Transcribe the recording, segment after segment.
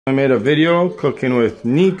I made a video cooking with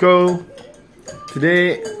Nico.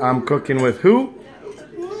 Today I'm cooking with who?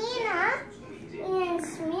 Nina. And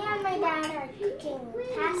me and my dad are cooking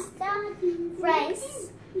pasta, rice,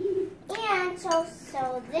 and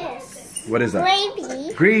also this. What is that?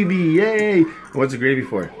 Gravy. Gravy, yay! What's the gravy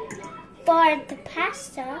for? For the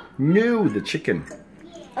pasta. No, the chicken.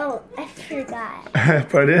 Oh, I forgot.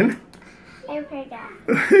 Pardon? I forgot.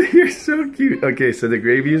 You're so cute. Okay, so the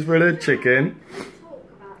gravy is for the chicken.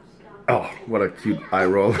 Oh, what a cute eye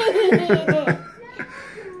roll. And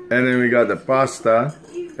then we got the pasta.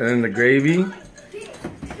 And then the gravy.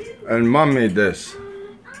 And Mom made this.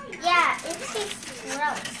 Yeah, it tastes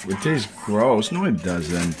gross. It tastes gross. No, it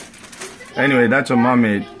doesn't. Anyway, that's what Mom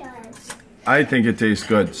made. I think it tastes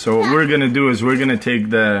good. So what we're going to do is we're going to take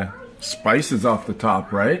the spices off the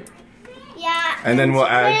top, right? Yeah. And then we'll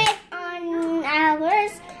add... Put it on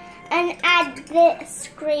ours and add this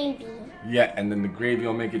gravy. Yeah, and then the gravy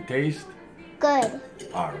will make it taste good.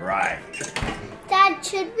 All right. Dad,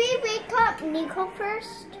 should we wake up Nico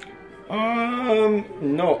first?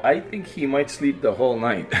 No, I think he might sleep the whole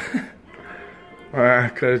night.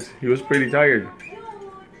 Because he was pretty tired.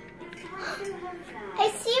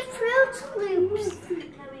 I see Fruit Loops.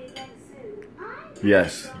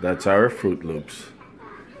 Yes, that's our Fruit Loops.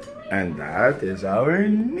 And that is our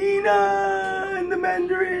Nina in the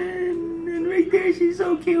Mandarin. And right there, she's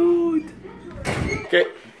so cute. Okay,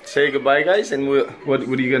 say goodbye, guys. And what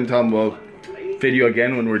are you going to tell them? We'll video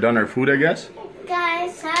again when we're done our food, I guess?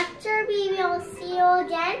 Guys, after we will see you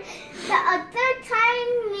again. The other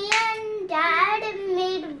time me and Dad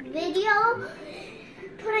made a video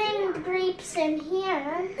putting grapes in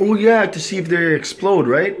here. Oh, yeah, to see if they explode,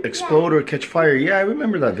 right? Explode or catch fire. Yeah, I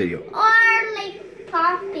remember that video. Or like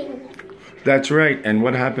popping. That's right. And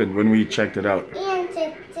what happened when we checked it out? And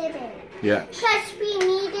it didn't. Yeah. Because we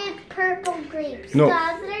needed purple grapes. No. The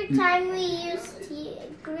other time we used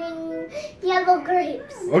yellow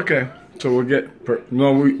grapes. Okay. So we'll get...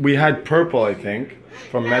 No, we had purple, I think,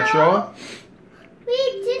 from Metro. We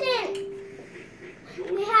didn't.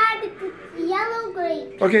 We had the yellow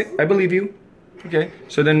grapes. Okay, I believe you. Okay.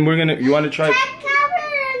 So then we're going to... You want to try... Check out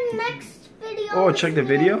our next video. Oh, check the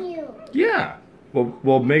video? Menu. Yeah.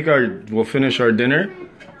 We'll finish our dinner.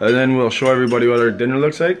 And then we'll show everybody what our dinner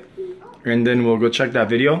looks like. And then we'll go check that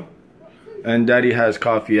video. And Daddy has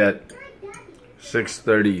coffee at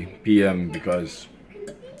 6:30 p.m. because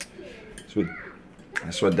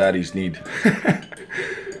that's what daddies need. What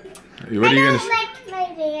are you gonna say? I don't like my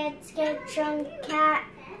dads get drunk at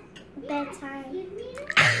bedtime.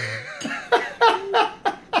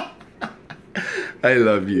 I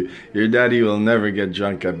love you. Your daddy will never get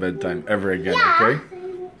drunk at bedtime ever again, Yeah. okay?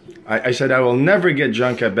 I said I will never get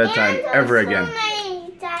drunk at bedtime And ever also again. my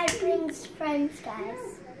dad brings friends,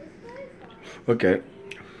 guys. Okay.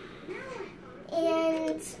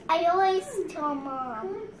 And I always tell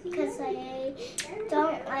Mom because I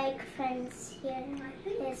don't like friends here,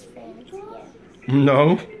 his friends here.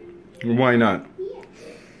 No? Why not?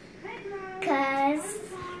 Because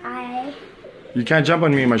You can't jump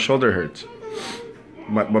on me, my shoulder hurts.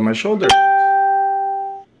 But my shoulder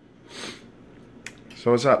hurts.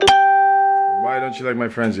 So what's up? Why don't you like my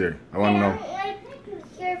friends here? I want to know. don't like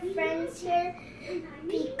your friends here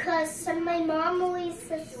because my mom always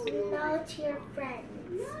says no to your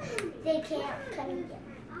friends. They can't come here.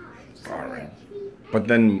 Alright. But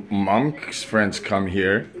then Mom's friends come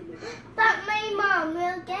here. But my mom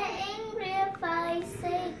will get angry if I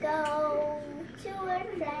say go to her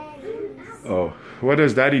friends. Oh, what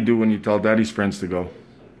does Daddy do when you tell Daddy's friends to go?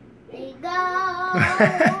 They go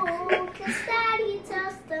because Daddy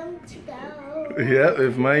tells them to go. Yeah,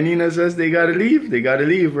 if my Nina says they gotta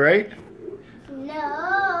leave, right?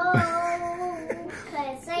 No,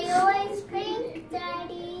 because I always prank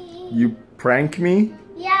Daddy. You prank me?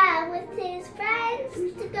 Yeah, with his friends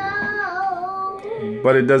to go.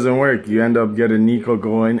 But it doesn't work. You end up getting Nico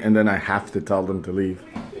going and then I have to tell them to leave.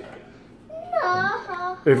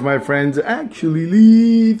 No. If my friends actually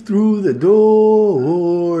leave through the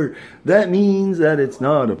door, that means that it's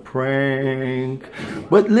not a prank.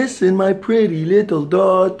 But listen, my pretty little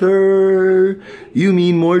daughter, you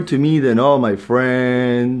mean more to me than all my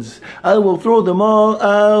friends. I will throw them all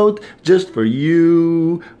out just for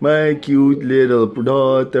you, my cute little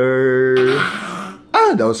daughter. Ah,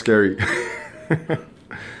 that was scary.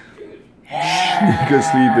 Nico's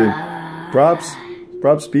sleeping.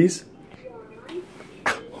 Props, peace.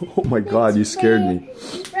 Oh my God, you scared me.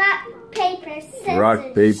 Rock, paper, scissors.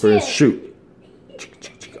 Rock, paper, shoot.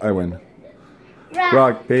 I win.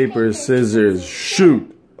 Rock, paper, scissors,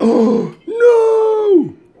 shoot. Oh,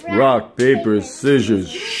 no! Rock, paper, scissors,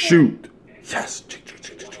 shoot. Yes.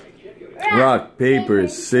 Rock, paper,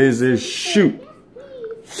 scissors, shoot.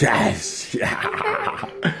 Yes. Yeah.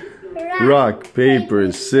 Rock,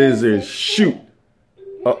 paper, scissors, shoot.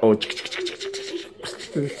 Uh-oh. Rock,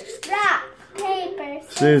 paper,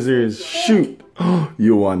 Scissors, shoot.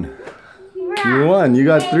 You won. rock, You won. You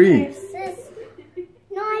got 3. paper,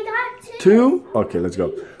 No, I got 2. 2? Okay, let's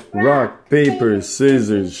go. Rock, paper,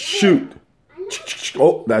 scissors, shoot.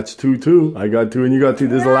 Oh, that's 2 too. I got 2 and you got 2.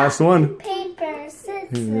 This is the last one. Paper,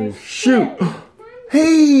 scissors, Shoot.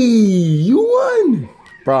 Hey, you won.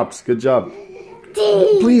 Props. Good job.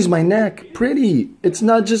 Please, my neck. Pretty. It's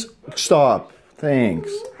not just... Stop.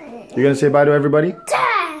 Thanks. You're going to say bye to everybody?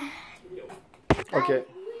 Dad. Okay.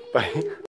 Bye.